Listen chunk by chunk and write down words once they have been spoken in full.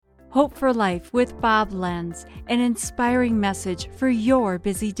Hope for Life with Bob Lenz, an inspiring message for your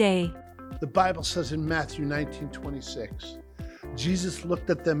busy day. The Bible says in Matthew 19:26, Jesus looked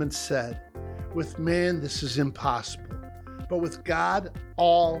at them and said, "With man this is impossible, but with God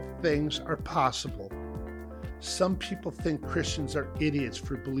all things are possible." Some people think Christians are idiots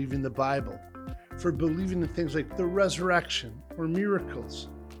for believing the Bible, for believing in things like the resurrection or miracles.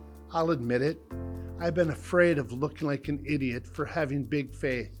 I'll admit it, I've been afraid of looking like an idiot for having big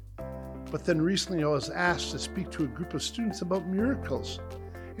faith. But then recently I was asked to speak to a group of students about miracles,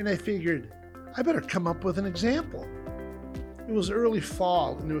 and I figured I better come up with an example. It was early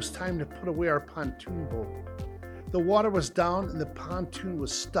fall and it was time to put away our pontoon boat. The water was down and the pontoon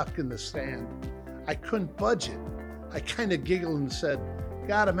was stuck in the sand. I couldn't budge it. I kind of giggled and said,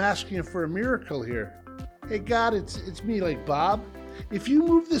 "God, I'm asking you for a miracle here." "Hey God, it's me, like Bob. If you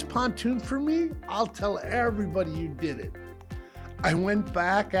move this pontoon for me, I'll tell everybody you did it." I went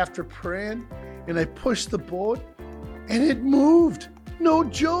back after praying and I pushed the boat and it moved. No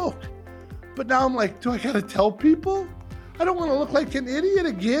joke. But now I'm like, do I gotta tell people? I don't want to look like an idiot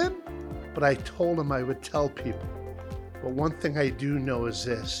again. But I told him I would tell people. But one thing I do know is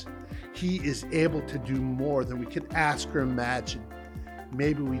this: He is able to do more than we can ask or imagine.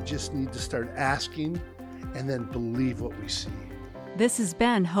 Maybe we just need to start asking and then believe what we see. This has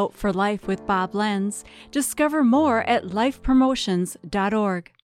been Hope for Life with Bob Lenz. Discover more at lifepromotions.org.